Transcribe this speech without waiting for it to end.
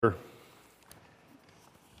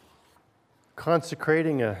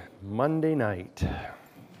Consecrating a Monday night.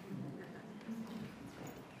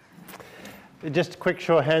 Just a quick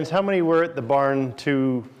show of hands. How many were at the barn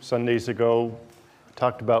 2 Sundays ago?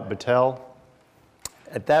 Talked about Battelle.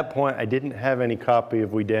 At that point, I didn't have any copy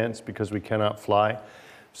of We Dance because we cannot fly.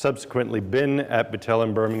 Subsequently been at Battelle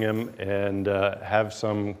in Birmingham and have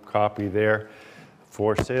some copy there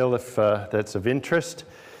for sale if that's of interest.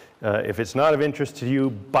 If it's not of interest to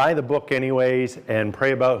you, buy the book anyways and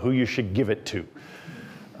pray about who you should give it to.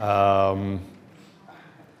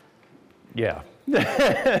 Yeah,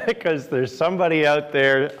 because there's somebody out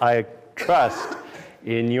there I trust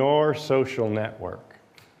in your social network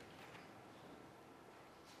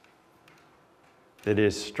that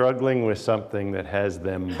is struggling with something that has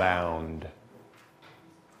them bound.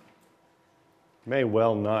 May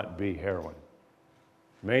well not be heroin,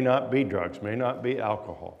 may not be drugs, may not be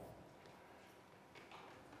alcohol.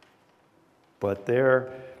 But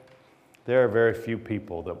there are very few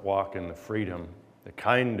people that walk in the freedom, the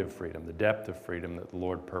kind of freedom, the depth of freedom that the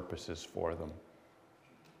Lord purposes for them.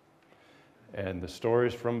 And the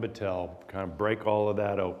stories from Battelle kind of break all of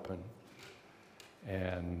that open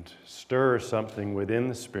and stir something within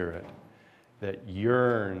the spirit that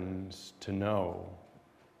yearns to know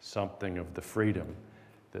something of the freedom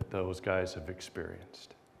that those guys have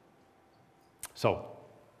experienced. So,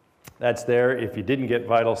 that's there. If you didn't get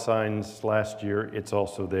Vital Signs last year, it's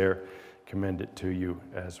also there. Commend it to you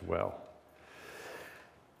as well.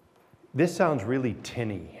 This sounds really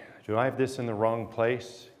tinny. Do I have this in the wrong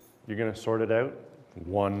place? You're going to sort it out?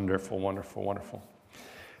 Wonderful, wonderful, wonderful.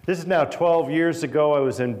 This is now 12 years ago. I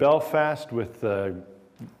was in Belfast with a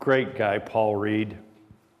great guy, Paul Reed.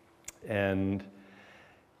 And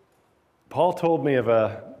Paul told me of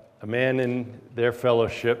a man in their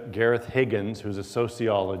fellowship, Gareth Higgins, who's a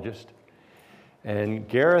sociologist. And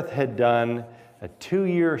Gareth had done a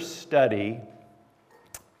 2-year study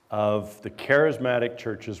of the charismatic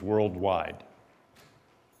churches worldwide.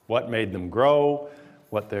 What made them grow,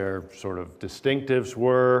 what their sort of distinctives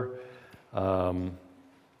were.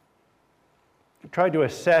 Tried to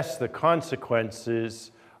assess the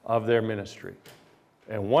consequences of their ministry.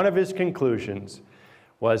 And one of his conclusions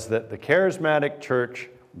was that the charismatic church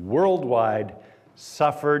worldwide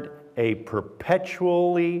suffered a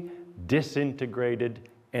perpetually disintegrated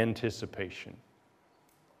anticipation.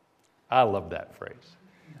 I love that phrase.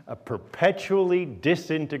 A perpetually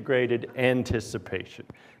disintegrated anticipation.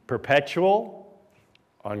 Perpetual,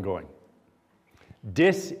 ongoing.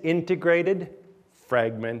 Disintegrated,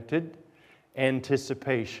 fragmented,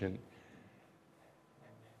 anticipation.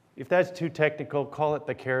 If that's too technical, call it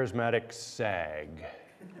the charismatic sag.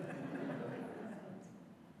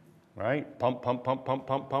 Right? Pump, pump, pump, pump,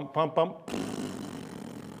 pump, pump, pump, pump.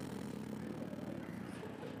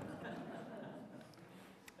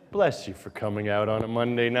 Bless you for coming out on a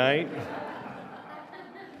Monday night.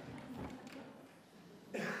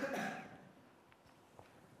 The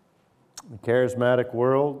charismatic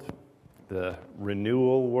world, the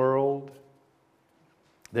renewal world,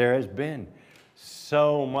 there has been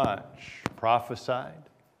so much prophesied.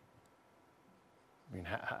 I mean,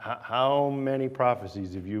 how many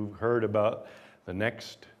prophecies have you heard about the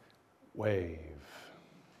next wave?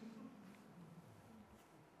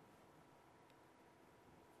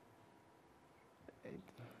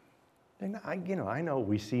 And I know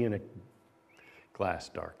we see in a glass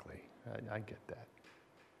darkly. I get that.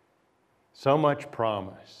 So much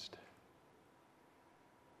promised.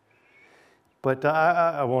 But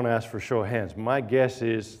I won't ask for a show of hands. My guess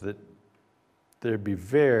is that there'd be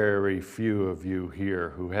very few of you here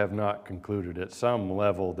who have not concluded at some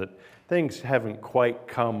level that things haven't quite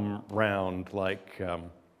come round like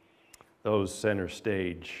those center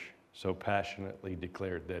stage so passionately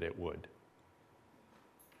declared that it would.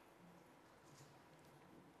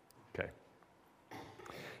 Okay.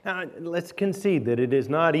 Now, let's concede that it is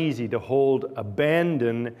not easy to hold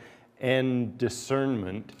abandon and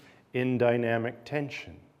discernment in dynamic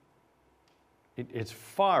tension. It's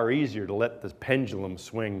far easier to let the pendulum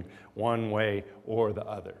swing one way or the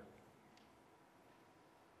other.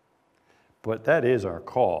 But that is our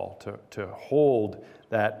call, to hold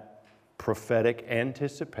that prophetic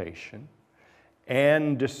anticipation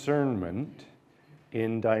and discernment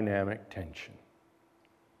in dynamic tension.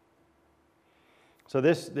 So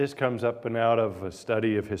this comes up and out of a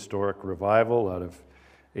study of historic revival, out of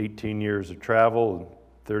 18 years of travel,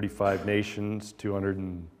 35 nations,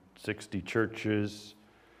 260 churches,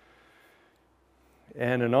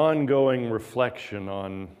 and an ongoing reflection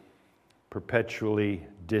on perpetually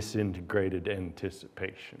disintegrated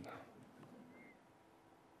anticipation.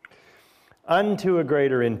 unto a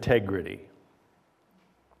greater integrity.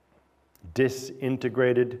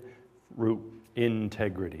 Disintegrated root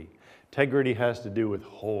integrity. Integrity has to do with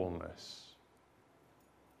wholeness.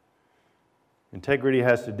 Integrity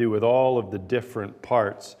has to do with all of the different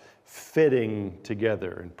parts fitting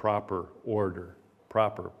together in proper order,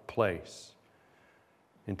 proper place.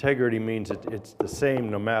 Integrity means it's the same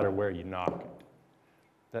no matter where you knock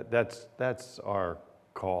it. That's our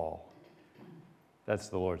call. That's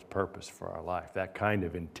the Lord's purpose for our life, that kind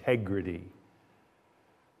of integrity.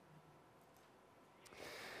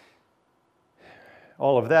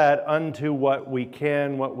 All of that unto what we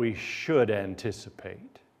can, what we should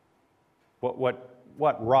anticipate.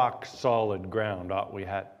 What rock solid ground ought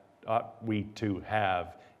we to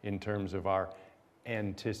have in terms of our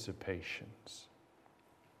anticipations.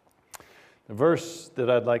 The verse that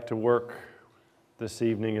I'd like to work this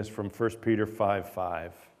evening is from 1 Peter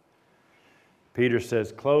 5:5. Peter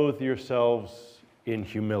says, "Clothe yourselves in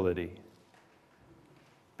humility,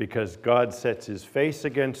 because God sets his face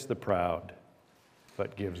against the proud,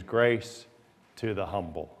 but gives grace to the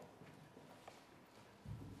humble."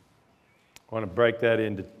 I want to break that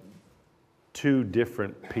into two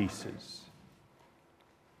different pieces.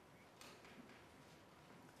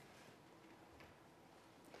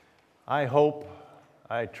 I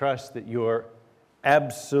trust that you're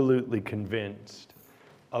absolutely convinced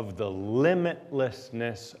of the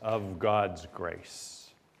limitlessness of God's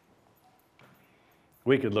grace.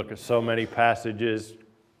 We could look at so many passages.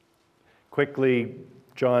 Quickly,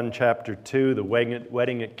 John chapter 2, the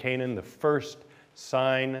wedding at Canaan, the first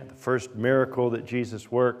sign, the first miracle that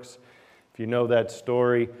Jesus works. If you know that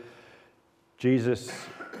story, Jesus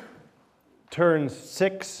turns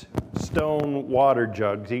 6 stone water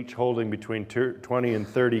jugs, each holding between 20 and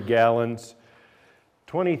 30 gallons.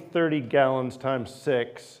 20, 30 gallons times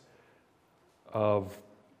 6 of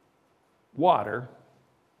water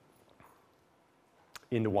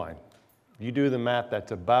into wine. You do the math,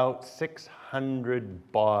 that's about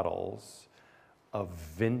 600 bottles of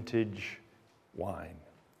vintage wine.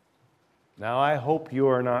 Now, I hope you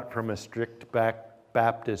are not from a strict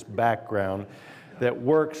Baptist background that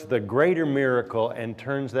works the greater miracle and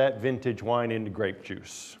turns that vintage wine into grape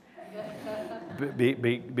juice.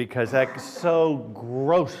 Because that so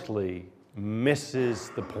grossly misses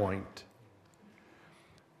the point.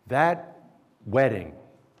 That wedding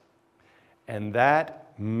and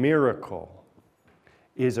that miracle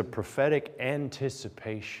is a prophetic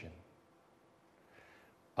anticipation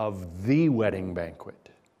of the wedding banquet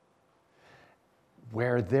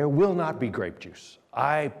where there will not be grape juice.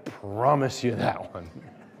 I promise you that one.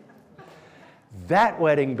 That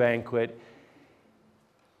wedding banquet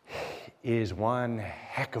is one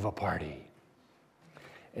heck of a party.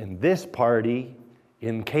 And this party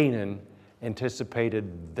in Canaan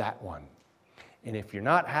anticipated that one. And if you're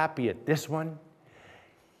not happy at this one,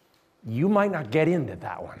 you might not get into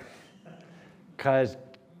that one. Because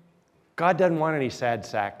God doesn't want any sad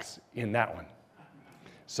sacks in that one.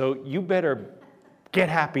 So you better get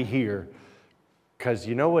happy here, because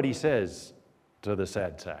you know what he says to the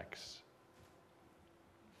sad sacks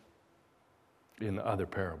in the other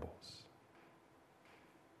parables.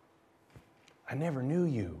 I never knew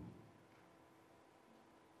you.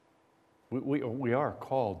 We are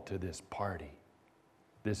called to this party,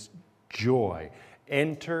 this joy.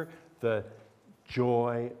 Enter the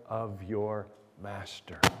joy of your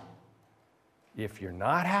master. If you're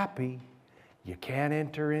not happy, you can't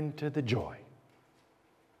enter into the joy.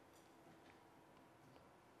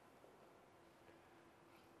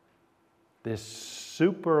 This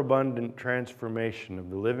superabundant transformation of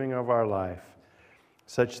the living of our life,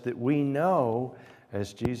 such that we know,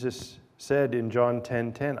 as Jesus said in John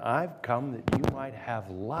 10:10, I've come that you might have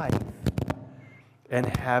life and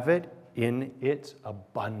have it in its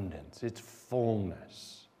abundance, its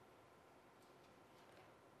fullness.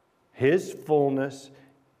 His fullness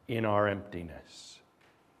in our emptiness.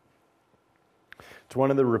 It's one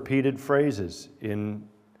of the repeated phrases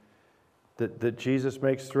that Jesus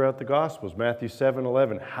makes throughout the Gospels. Matthew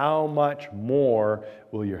 7:11, how much more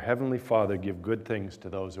will your heavenly Father give good things to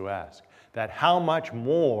those who ask? That how much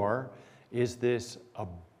more is this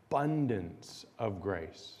abundance of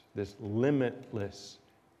grace, this limitless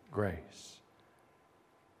grace.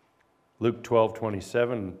 Luke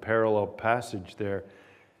 12:27, parallel passage there,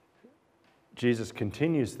 Jesus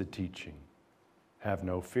continues the teaching. Have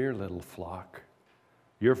no fear, little flock.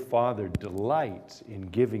 Your Father delights in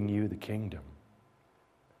giving you the kingdom.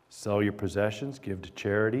 Sell your possessions, give to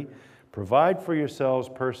charity, provide for yourselves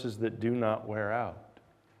purses that do not wear out.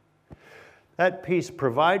 That piece,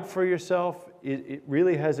 provide for yourself, it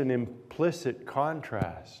really has an implicit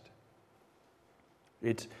contrast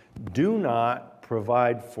It's do not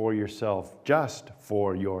provide for yourself just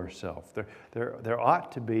for yourself. There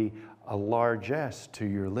ought to be a largesse to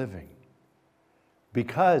your living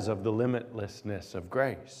because of the limitlessness of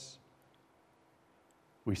grace.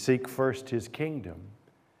 We seek first His kingdom,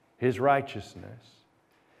 His righteousness,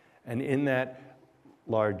 and in that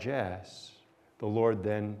largesse, the Lord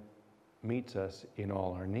then meets us in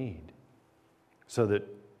all our need, so that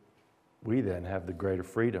we then have the greater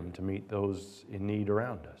freedom to meet those in need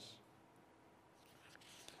around us.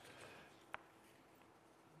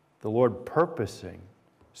 The Lord purposing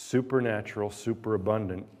supernatural,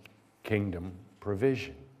 superabundant kingdom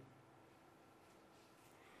provision.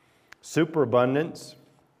 Superabundance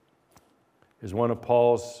is one of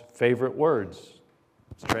Paul's favorite words.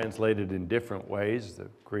 It's translated in different ways. The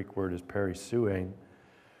Greek word is periseuein.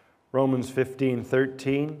 Romans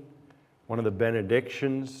 15:13, one of the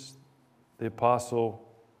benedictions the apostle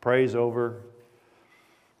prays over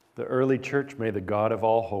the early church. May the God of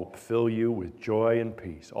all hope fill you with joy and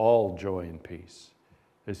peace, all joy and peace,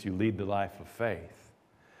 as you lead the life of faith,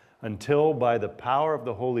 until by the power of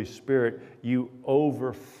the Holy Spirit you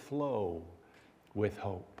overflow with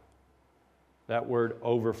hope. That word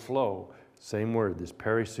overflow, same word, this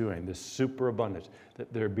periseuein, this superabundance,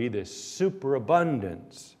 that there be this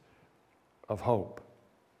superabundance of hope.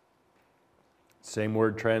 Same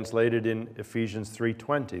word translated in Ephesians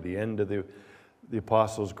 3:20, the end of the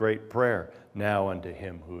apostles' great prayer. Now unto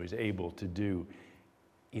Him who is able to do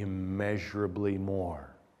immeasurably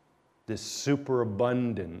more. This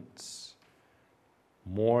superabundance,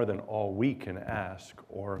 more than all we can ask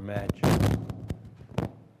or imagine.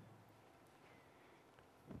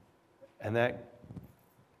 And that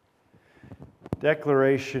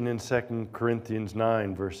declaration in 2 Corinthians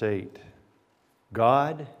 9, verse 8,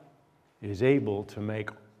 God is able to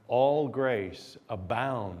make all grace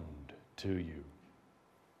abound to you.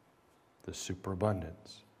 The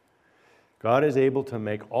superabundance. God is able to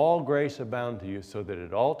make all grace abound to you, so that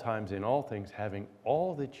at all times, in all things, having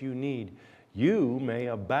all that you need, you may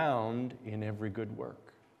abound in every good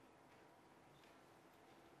work.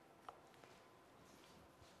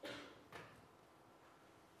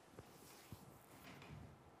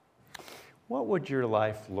 What would your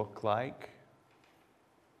life look like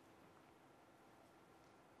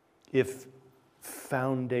if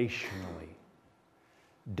foundationally,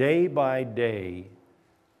 day by day,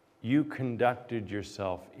 you conducted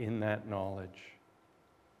yourself in that knowledge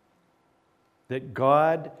that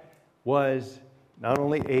God was not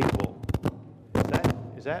only able,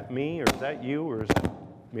 is that me, or is that you, or is that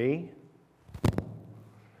me?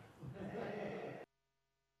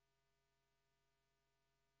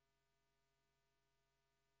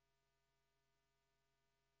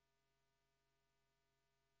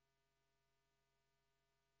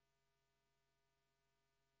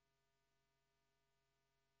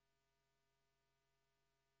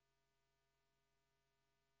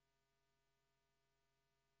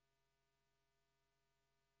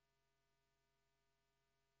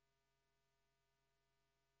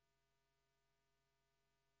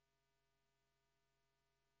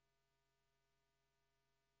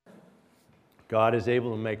 God is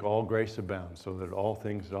able to make all grace abound, so that all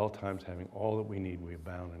things at all times, having all that we need, we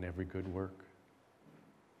abound in every good work.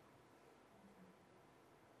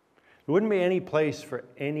 There wouldn't be any place for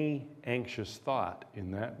any anxious thought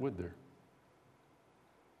in that, would there?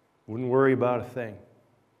 Wouldn't worry about a thing.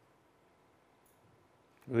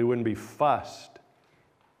 Really wouldn't be fussed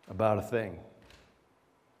about a thing.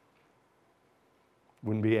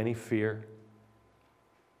 Wouldn't be any fear.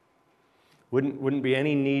 Wouldn't be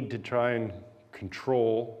any need to try and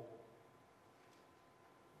control.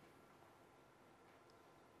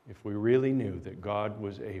 If we really knew that God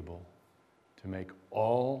was able to make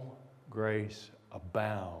all grace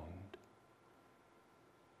abound,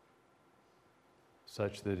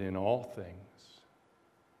 such that in all things,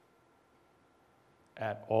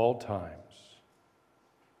 at all times,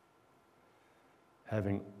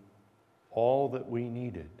 having all that we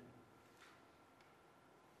needed,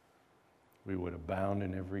 we would abound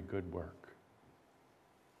in every good work.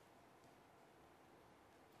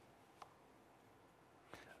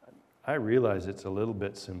 I realize it's a little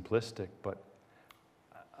bit simplistic, but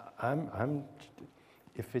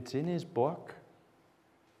if it's in His book,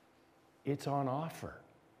 it's on offer.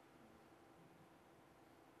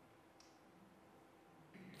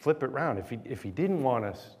 Flip it around. If he didn't want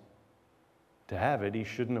us to have it, He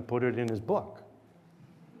shouldn't have put it in His book.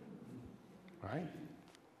 Right?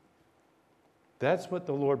 That's what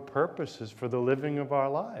the Lord purposes for the living of our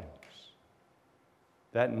lives.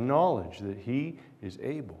 That knowledge that He is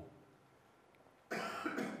able.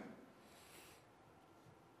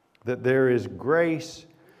 that there is grace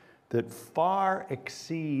that far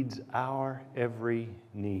exceeds our every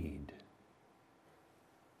need.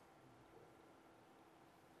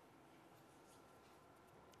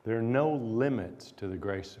 There are no limits to the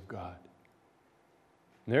grace of God.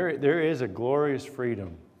 There is a glorious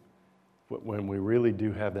freedom when we really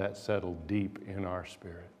do have that settled deep in our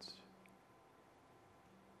spirits.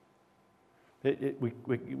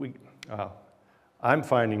 I'm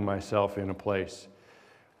finding myself in a place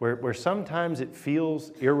where sometimes it feels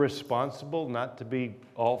irresponsible not to be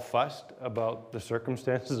all fussed about the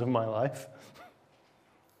circumstances of my life.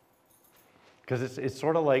 Because it's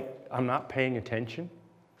sort of like I'm not paying attention.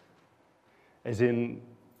 As in,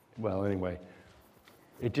 well, anyway,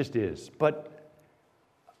 it just is. But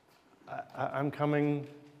I'm coming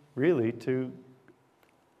really to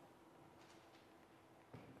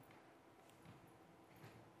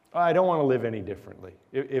I don't want to live any differently.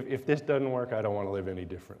 If this doesn't work, I don't want to live any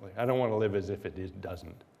differently. I don't want to live as if it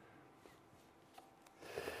doesn't.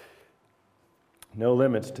 No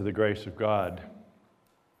limits to the grace of God.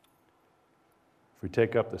 If we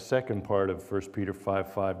take up the second part of 1 Peter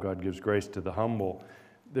 5:5, God gives grace to the humble.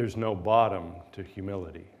 There's no bottom to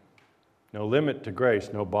humility. No limit to grace,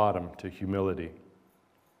 no bottom to humility.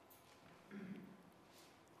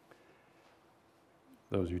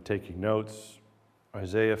 Those of you taking notes,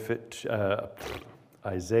 Isaiah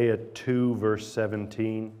 2, verse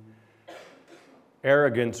 17.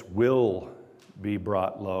 Arrogance will be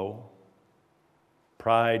brought low.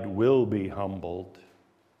 Pride will be humbled.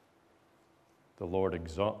 The Lord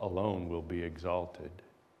alone will be exalted.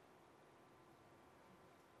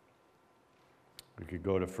 We could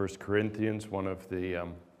go to 1 Corinthians, one of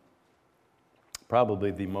the,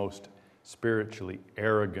 probably the most spiritually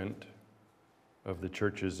arrogant of the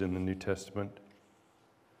churches in the New Testament.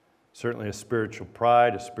 Certainly a spiritual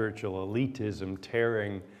pride, a spiritual elitism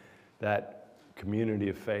tearing that community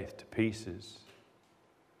of faith to pieces.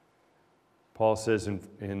 Paul says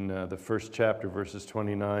in the first chapter, verses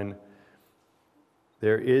 29,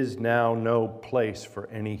 there is now no place for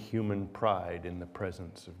any human pride in the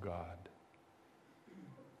presence of God.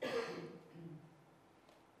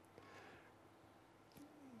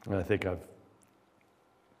 And I think I've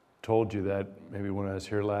told you that maybe when I was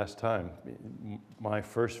here last time. My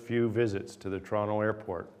first few visits to the Toronto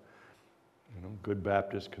airport, good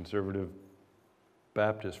Baptist, conservative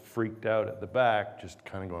Baptist freaked out at the back, just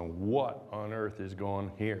kind of going, what on earth is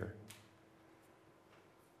going here?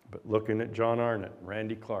 But looking at John Arnott,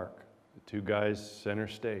 Randy Clark, the two guys center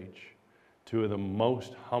stage, two of the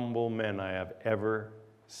most humble men I have ever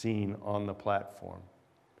seen on the platform.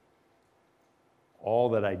 All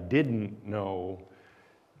that I didn't know,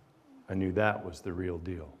 I knew that was the real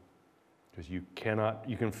deal. Because you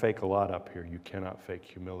can fake a lot up here, you cannot fake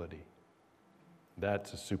humility.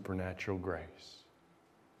 That's a supernatural grace.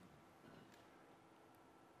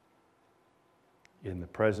 In the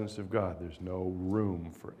presence of God, there's no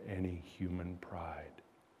room for any human pride.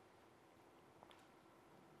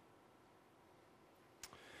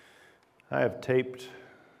 I have taped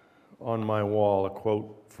on my wall a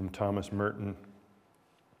quote from Thomas Merton.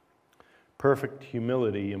 Perfect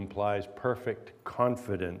humility implies perfect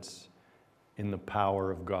confidence in the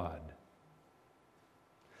power of God,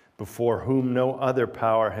 before whom no other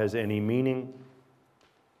power has any meaning,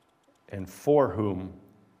 and for whom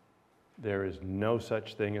there is no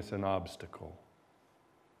such thing as an obstacle.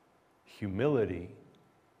 Humility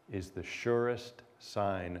is the surest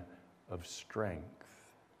sign of strength,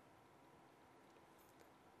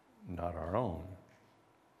 not our own,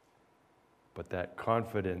 but that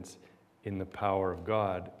confidence in the power of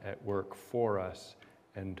God at work for us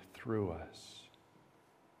and through us.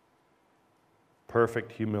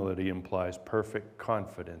 Perfect humility implies perfect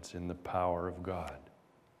confidence in the power of God.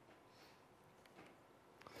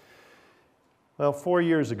 Well, 4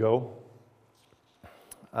 years ago,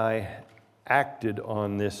 I acted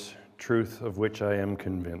on this truth of which I am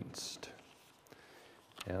convinced.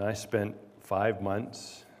 And I spent 5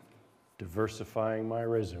 months diversifying my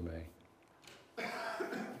resume.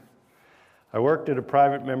 I worked at a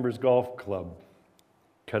private members golf club,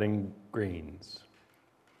 cutting greens.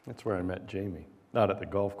 That's where I met Jamie. Not at the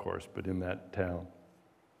golf course, but in that town.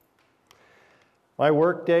 Our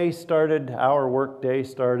workday started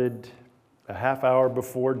a half hour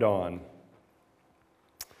before dawn.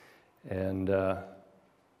 And the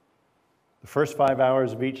first 5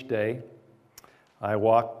 hours of each day, I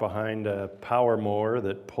walked behind a power mower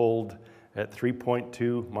that pulled at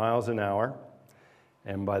 3.2 miles an hour.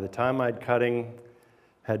 And by the time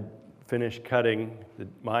had finished cutting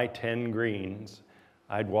my 10 greens,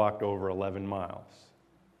 I'd walked over 11 miles.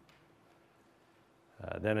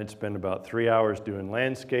 Then I'd spend about 3 hours doing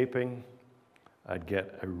landscaping. I'd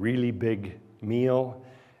get a really big meal,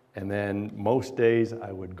 and then most days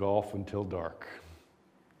I would golf until dark.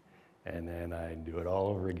 And then I'd do it all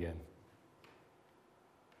over again.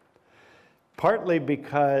 Partly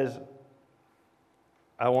because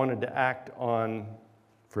I wanted to act on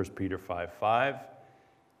 1 Peter 5:5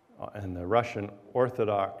 and the Russian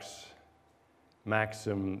Orthodox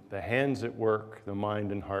maxim, the hands at work, the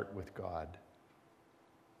mind and heart with God.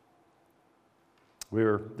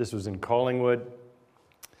 This was in Collingwood,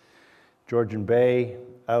 Georgian Bay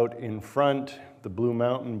out in front, the Blue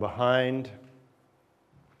Mountain behind.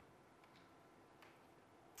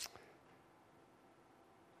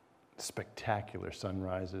 Spectacular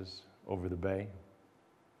sunrises over the bay.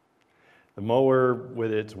 The mower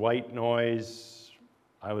with its white noise,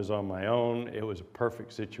 I was on my own. It was a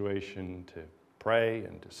perfect situation to pray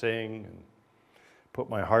and to sing and put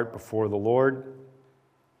my heart before the Lord.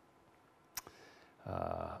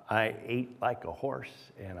 I ate like a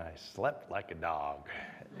horse and I slept like a dog,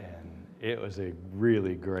 and it was a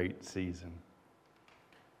really great season.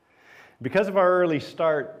 Because of our early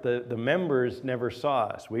start, the members never saw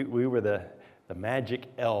us. We were the magic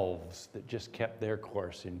elves that just kept their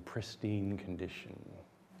course in pristine condition.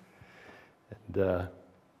 And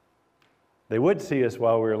they would see us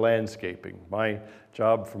while we were landscaping. My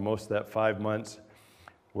job for most of that 5 months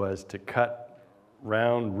was to cut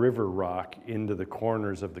round river rock into the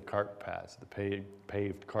corners of the cart paths, the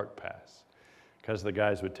paved cart paths. Because the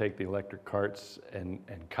guys would take the electric carts and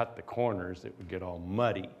cut the corners, it would get all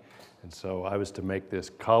muddy. And so I was to make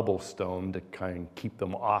this cobblestone to kind of keep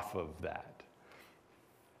them off of that.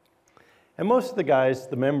 And most of the guys,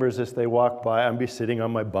 the members, as they walk by, I'd be sitting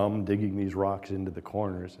on my bum digging these rocks into the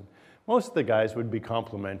corners. And most of the guys would be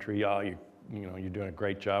complimentary. Oh, you're doing a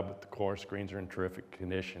great job with the course. Greens are in terrific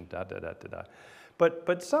condition. Da da da da da.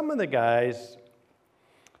 But some of the guys,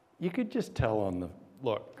 you could just tell on the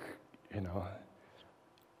look.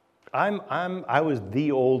 I was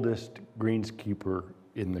the oldest greenskeeper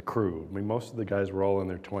in the crew. I mean, most of the guys were all in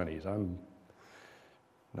their 20s. I'm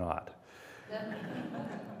not.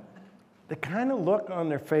 The kind of look on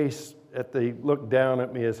their face they looked down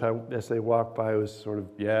at me as they walked by was sort of,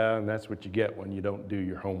 yeah, and that's what you get when you don't do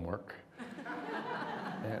your homework.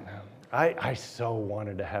 And I so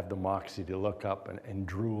wanted to have the moxie to look up and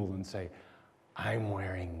drool and say, I'm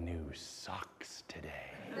wearing new socks today.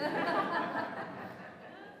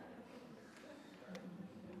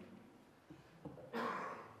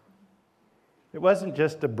 It wasn't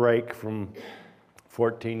just a break from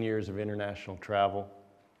 14 years of international travel.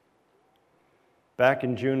 Back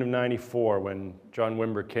in June of '94, when John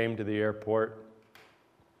Wimber came to the airport,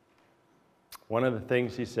 one of the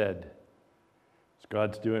things he said is,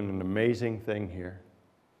 God's doing an amazing thing here.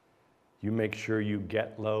 You make sure you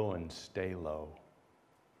get low and stay low.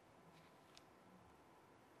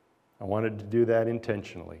 I wanted to do that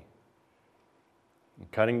intentionally. And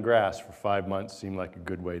cutting grass for 5 months seemed like a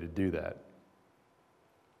good way to do that.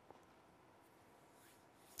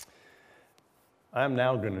 I'm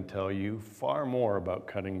now going to tell you far more about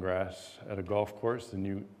cutting grass at a golf course than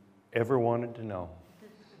you ever wanted to know.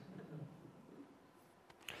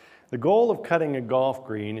 The goal of cutting a golf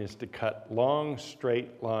green is to cut long,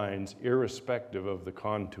 straight lines irrespective of the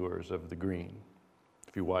contours of the green.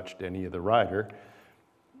 If you watched any of the Ryder,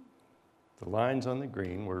 the lines on the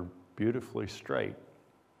green were beautifully straight,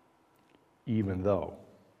 even though.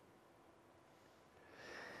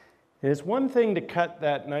 It's one thing to cut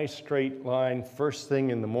that nice straight line first thing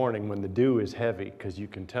in the morning when the dew is heavy, because you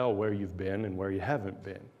can tell where you've been and where you haven't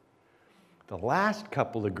been. The last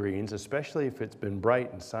couple of greens, especially if it's been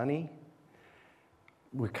bright and sunny,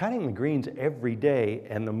 we're cutting the greens every day,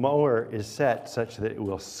 and the mower is set such that it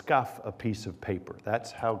will scuff a piece of paper.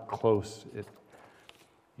 That's how close it.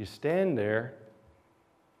 You stand there,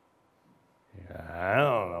 I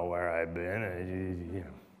don't know where I've been,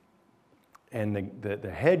 And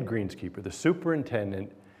the head greenskeeper, the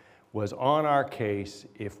superintendent, was on our case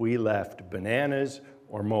if we left bananas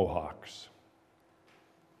or mohawks.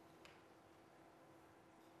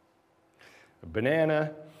 A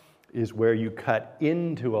banana is where you cut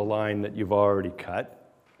into a line that you've already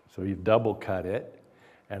cut, so you've double cut it.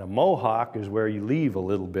 And a mohawk is where you leave a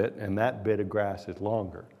little bit, and that bit of grass is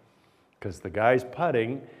longer. Because the guy's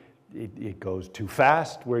putting, it goes too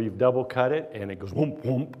fast where you've double cut it, and it goes whoomp,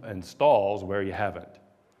 whoomp, and stalls where you haven't.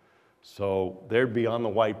 So there'd be on the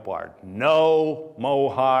whiteboard, no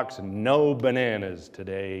mohawks and no bananas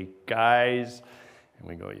today, guys. And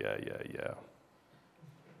we go, yeah.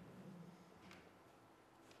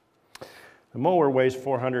 The mower weighs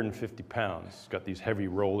 450 pounds. It's got these heavy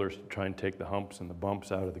rollers to try and take the humps and the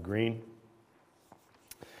bumps out of the green.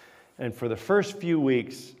 And for the first few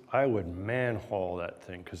weeks, I would man-haul that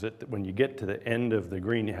thing, because when you get to the end of the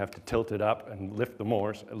green, you have to tilt it up and lift the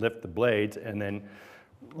blades, and then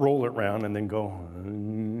roll it around, and then go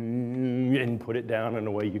and put it down, and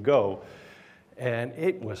away you go. And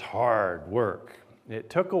it was hard work. It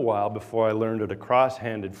took a while before I learned a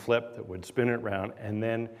cross-handed flip that would spin it around, and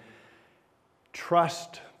then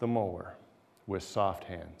trust the mower with soft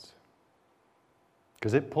hands,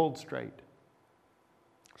 because it pulled straight.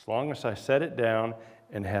 As long as I set it down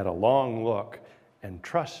and had a long look and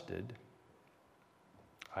trusted,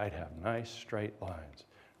 I'd have nice straight lines.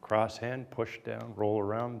 Cross hand, push down, roll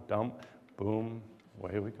around, dump, boom,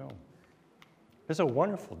 away we go. It's a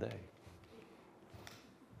wonderful day.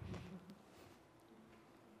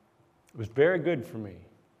 It was very good for me.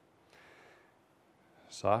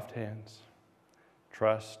 Soft hands,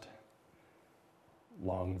 trust,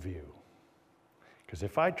 long view. Because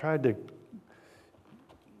if I tried to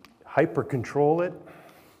hyper-control it,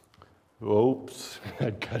 oops,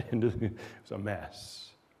 I'd cut into it. It was a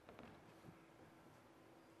mess.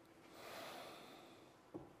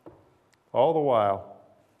 All the while,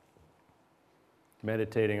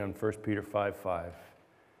 meditating on 1 Peter 5:5,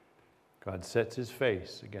 God sets his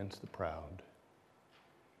face against the proud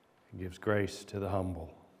and gives grace to the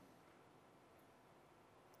humble.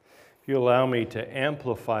 If you allow me to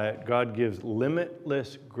amplify it, God gives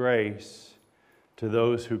limitless grace to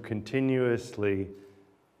those who continuously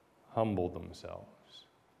humble themselves.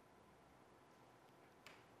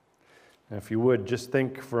 Now, if you would, just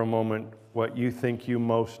think for a moment what you think you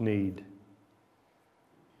most need.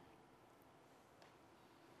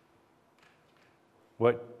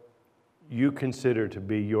 What you consider to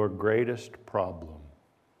be your greatest problem.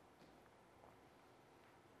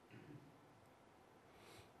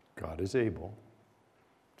 God is able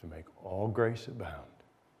to make all grace abound,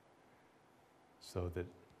 so that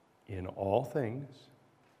in all things,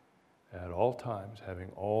 at all times, having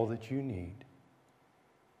all that you need,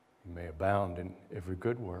 you may abound in every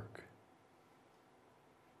good work.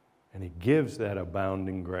 And he gives that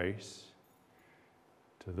abounding grace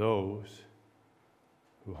to those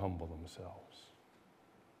who humble themselves.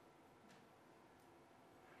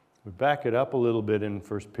 We back it up a little bit in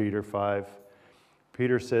 1 Peter 5.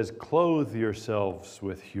 Peter says, clothe yourselves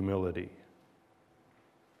with humility.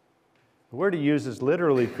 The word he uses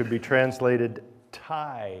literally could be translated,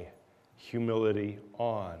 tie humility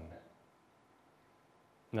on.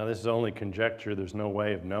 Now, this is only conjecture. There's no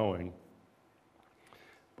way of knowing.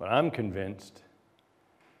 But I'm convinced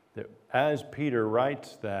that as Peter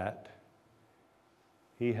writes that,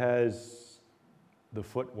 he has the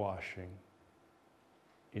foot washing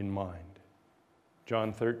in mind.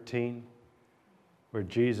 John 13, where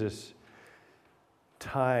Jesus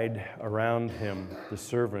tied around him the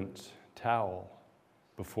servant's towel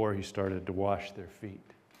before he started to wash their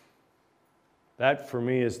feet. That, for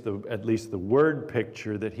me, is at least the word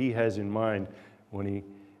picture that he has in mind when he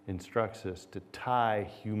instructs us to tie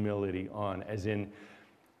humility on, as in,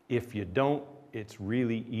 if you don't, it's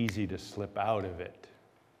really easy to slip out of it.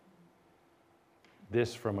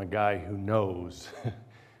 This from a guy who knows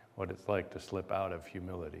what it's like to slip out of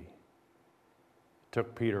humility. It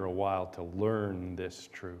took Peter a while to learn this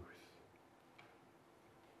truth.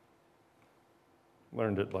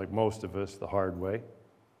 Learned it, like most of us, the hard way.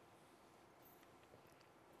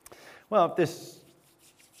 Well, if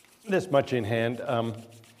this much in hand,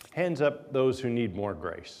 hands up those who need more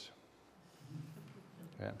grace.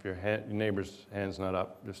 Yeah, if your neighbor's hand's not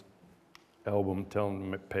up, just elbow them, tell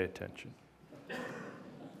them to pay attention.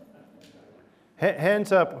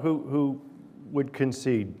 Hands up who would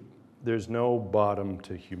concede there's no bottom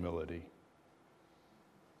to humility.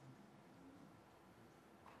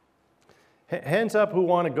 Hands up who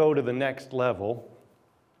want to go to the next level,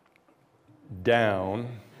 down,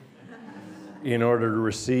 in order to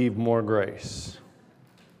receive more grace.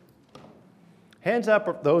 Hands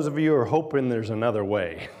up those of you who are hoping there's another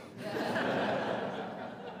way.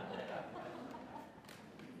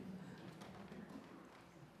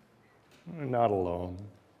 Not alone.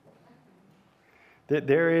 That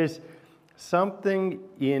there is something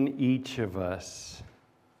in each of us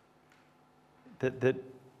that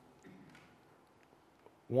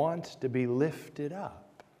wants to be lifted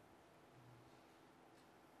up.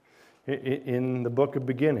 In the book of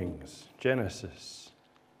beginnings, Genesis,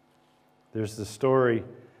 there's the story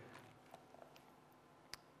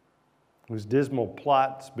whose dismal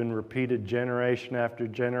plot's been repeated generation after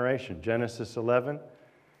generation. Genesis 11,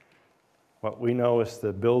 what we know as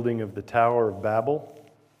the building of the Tower of Babel.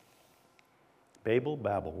 Babel,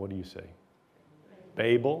 Babel, what do you say?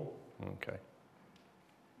 Babel? Okay.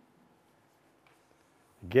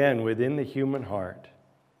 Again, within the human heart,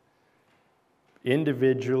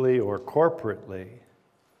 individually or corporately,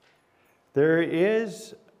 there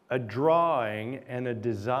is a drawing and a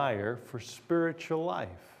desire for spiritual life.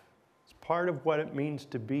 It's part of what it means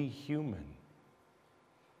to be human.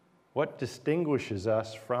 What distinguishes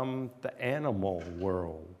us from the animal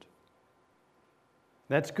world?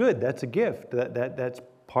 That's good. That's a gift. That's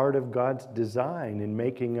part of God's design in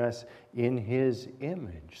making us in His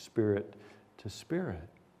image, spirit to spirit.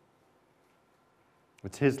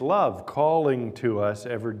 It's His love calling to us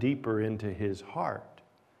ever deeper into His heart.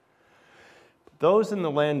 Those in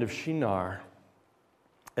the land of Shinar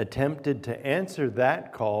attempted to answer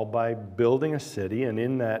that call by building a city, and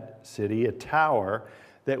in that city a tower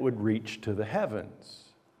that would reach to the heavens.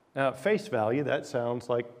 Now, at face value, that sounds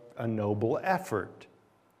like a noble effort.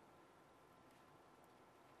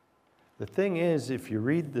 The thing is, if you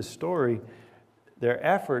read the story, their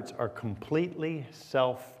efforts are completely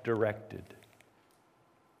self-directed,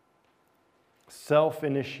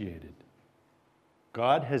 self-initiated.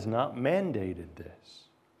 God has not mandated this.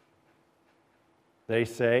 They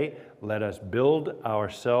say, let us build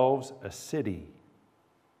ourselves a city.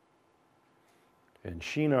 And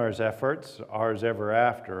Shinar's efforts, ours ever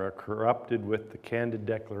after, are corrupted with the candid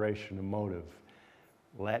declaration of motive.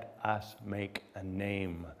 Let us make a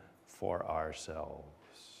name for ourselves.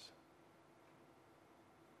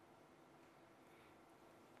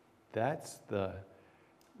 That's the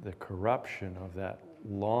corruption of that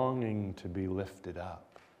longing to be lifted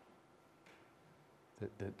up.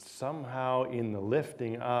 That somehow in the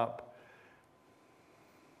lifting up,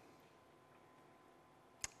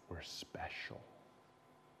 we're special.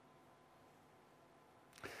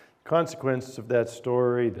 Consequences of that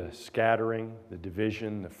story, the scattering, the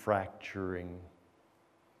division, the fracturing,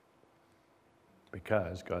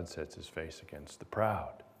 because God sets His face against the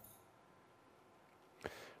proud.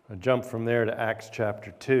 I'll jump from there to Acts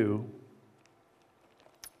chapter 2.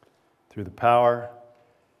 Through the power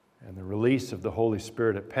and the release of the Holy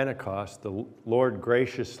Spirit at Pentecost, the Lord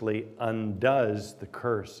graciously undoes the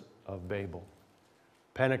curse of Babel.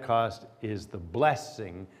 Pentecost is the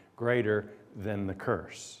blessing greater than the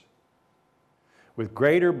curse. With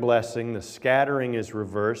greater blessing, the scattering is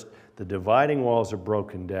reversed, the dividing walls are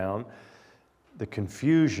broken down, the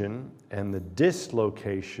confusion and the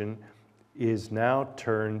dislocation is now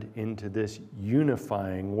turned into this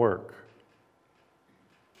unifying work.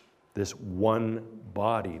 This one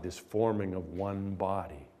body, this forming of one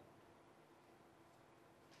body.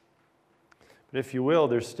 But if you will,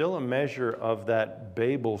 there's still a measure of that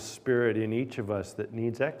Babel spirit in each of us that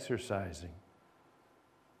needs exercising.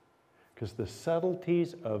 Because the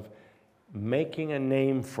subtleties of making a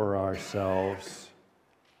name for ourselves,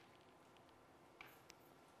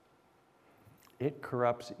 it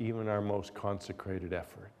corrupts even our most consecrated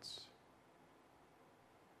efforts.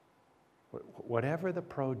 Whatever the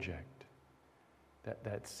project,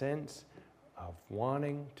 that sense of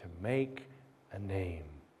wanting to make a name,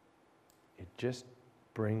 it just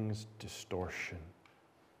brings distortion.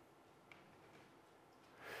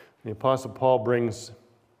 The Apostle Paul brings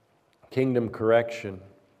kingdom correction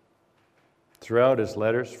throughout his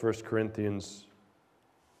letters, 1 Corinthians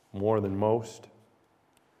more than most.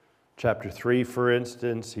 Chapter 3, for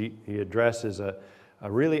instance, he addresses a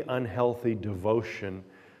really unhealthy devotion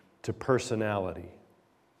to personality,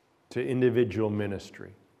 to individual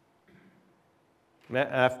ministry.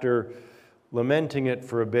 After lamenting it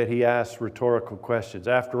for a bit, he asks rhetorical questions.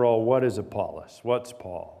 After all, what is Apollos? What's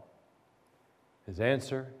Paul? His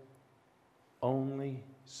answer, only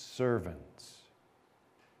servants.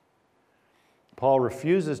 Paul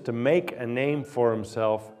refuses to make a name for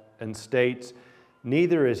himself and states,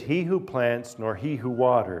 neither is he who plants nor he who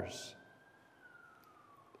waters.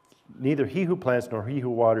 Neither he who plants nor he who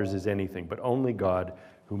waters is anything, but only God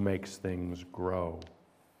who makes things grow.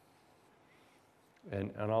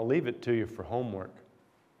 And I'll leave it to you for homework.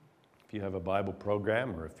 If you have a Bible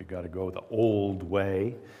program or if you've got to go the old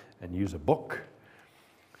way and use a book,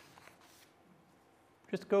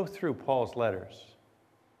 just go through Paul's letters.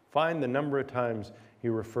 Find the number of times he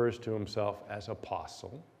refers to himself as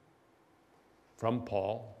apostle. From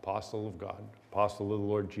Paul, apostle of God, apostle of the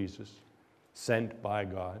Lord Jesus, sent by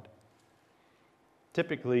God.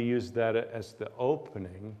 Typically use that as the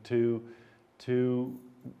opening to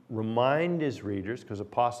remind his readers, because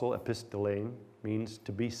apostle, epistolane, means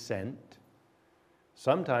to be sent.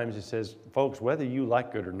 Sometimes he says, folks, whether you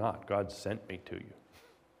like it or not, God sent me to you.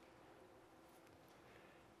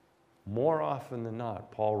 More often than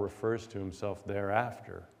not, Paul refers to himself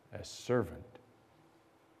thereafter as servant,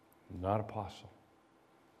 not apostle.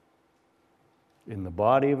 In the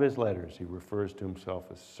body of his letters, he refers to himself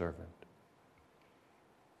as servant.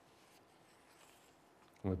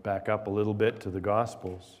 We'll back up a little bit to the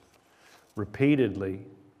Gospels. Repeatedly,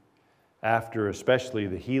 after especially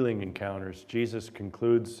the healing encounters, Jesus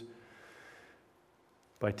concludes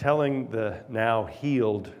by telling the now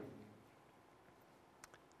healed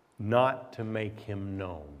not to make him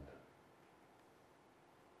known.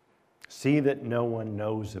 See that no one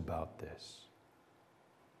knows about this.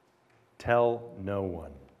 Tell no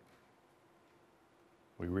one.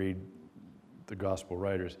 We read the gospel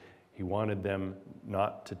writers, he wanted them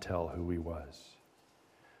not to tell who he was.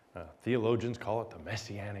 Theologians call it the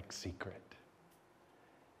messianic secret.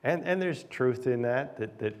 And there's truth in that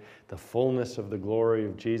the fullness of the glory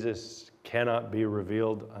of Jesus cannot be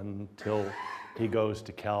revealed until he goes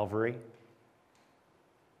to Calvary.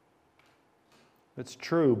 It's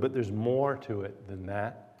true, but there's more to it than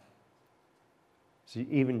that. See,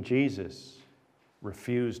 even Jesus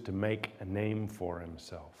refused to make a name for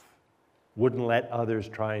himself. Wouldn't let others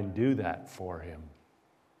try and do that for him.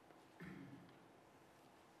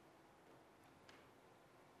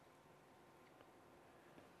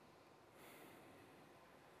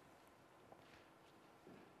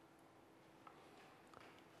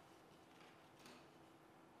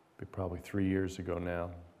 Probably 3 years ago now. I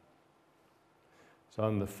was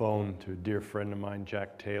on the phone to a dear friend of mine,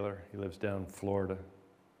 Jack Taylor. He lives down in Florida.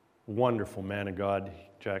 Wonderful man of God.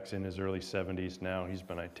 Jack's in his early 70s now. He's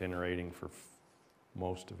been itinerating for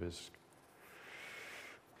most of his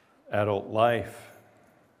adult life.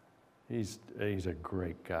 He's a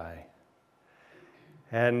great guy.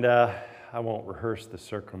 And I won't rehearse the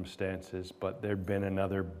circumstances, but there'd been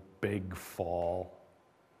another big fall.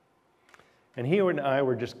 And he and I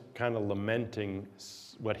were just kind of lamenting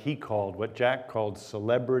what Jack called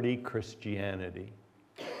celebrity Christianity.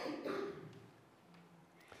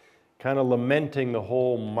 Kind of lamenting the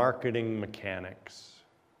whole marketing mechanics.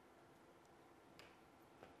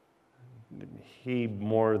 He,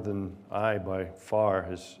 more than I by far,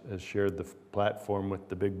 has shared the platform with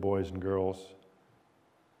the big boys and girls.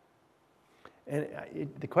 And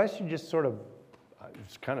the question just sort of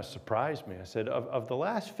it kind of surprised me. I said, of the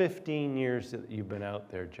last 15 years that you've been out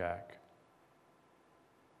there, Jack,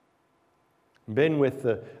 been with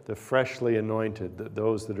the freshly anointed,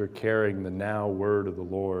 those that are carrying the now word of the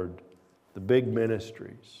Lord, the big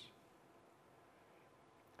ministries,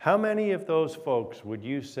 how many of those folks would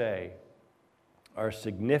you say are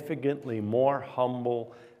significantly more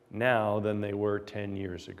humble now than they were 10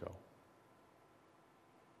 years ago?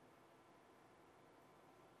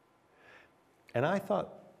 And I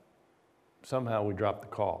thought somehow we dropped the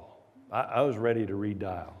call. I was ready to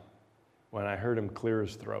redial when I heard him clear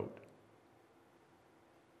his throat.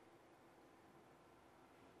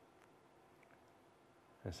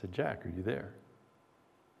 I said, Jack, are you there?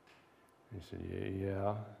 He said,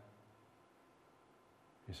 yeah.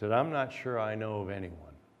 He said, I'm not sure I know of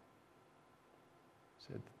anyone. He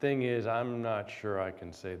said, the thing is, I'm not sure I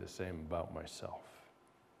can say the same about myself.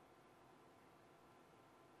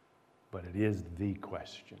 But it is the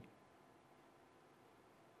question.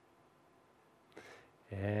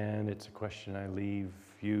 And it's a question I leave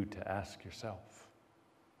you to ask yourself.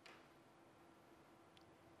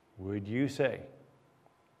 Would you say,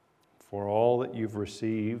 for all that you've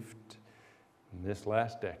received in this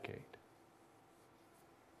last decade,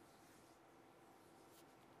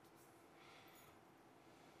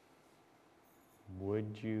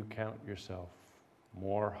 would you count yourself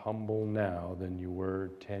more humble now than you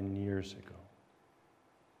were 10 years ago?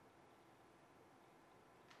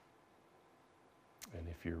 And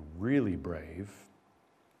if you're really brave,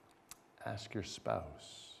 ask your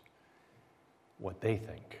spouse what they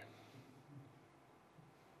think.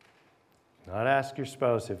 Not ask your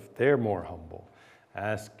spouse if they're more humble.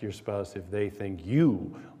 Ask your spouse if they think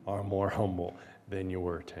you are more humble than you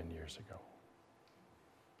were 10 years ago.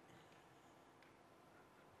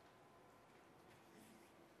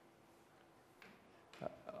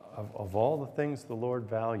 Of all the things the Lord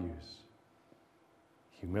values,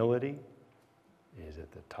 humility is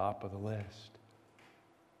at the top of the list.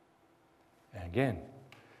 And again,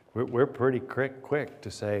 we're pretty quick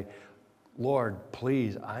to say, Lord,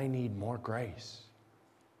 please, I need more grace.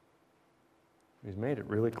 He's made it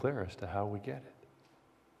really clear as to how we get it.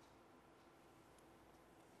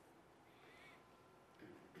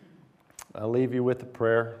 I'll leave you with a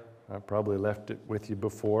prayer. I probably left it with you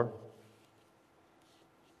before.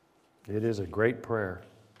 It is a great prayer.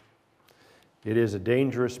 It is a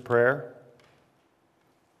dangerous prayer.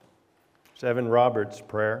 It's Evan Roberts'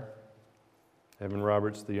 prayer. Evan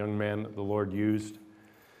Roberts, the young man that the Lord used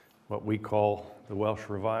what we call the Welsh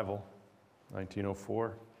Revival,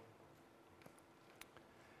 1904.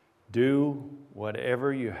 Do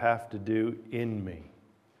whatever you have to do in me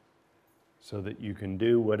so that you can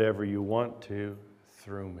do whatever you want to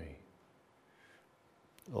through me.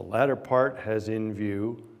 The latter part has in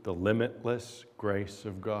view the limitless grace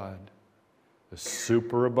of God, the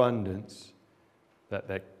superabundance,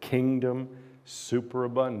 that kingdom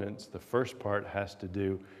superabundance. The first part has to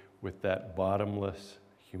do with that bottomless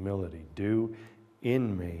humility. Do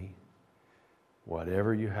in me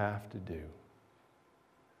whatever you have to do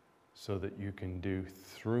so that you can do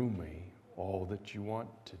through me all that you want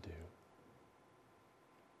to do.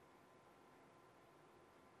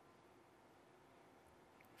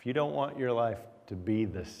 If you don't want your life to be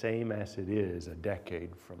the same as it is a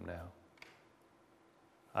decade from now,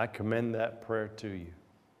 I commend that prayer to you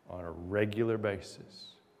on a regular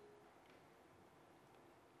basis.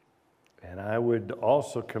 And I would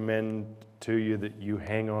also commend to you that you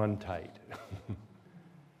hang on tight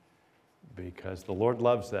because the Lord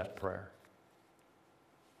loves that prayer.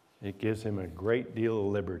 It gives him a great deal of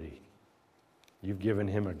liberty. You've given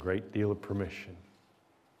him a great deal of permission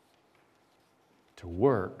to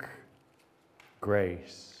work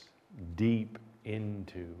grace deep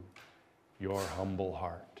into your humble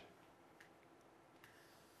heart.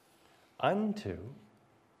 Unto,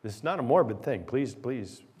 this is not a morbid thing, please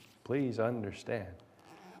understand.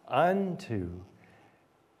 Unto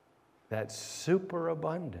that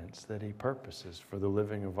superabundance that he purposes for the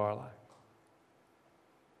living of our life.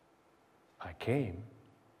 I came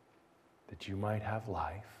that you might have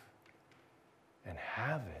life and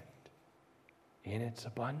have it in its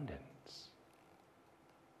abundance.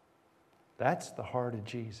 That's the heart of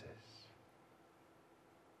Jesus.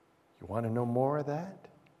 You want to know more of that?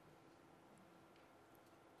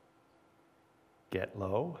 Get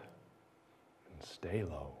low and stay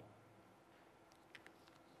low.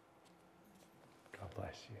 God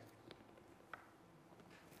bless you.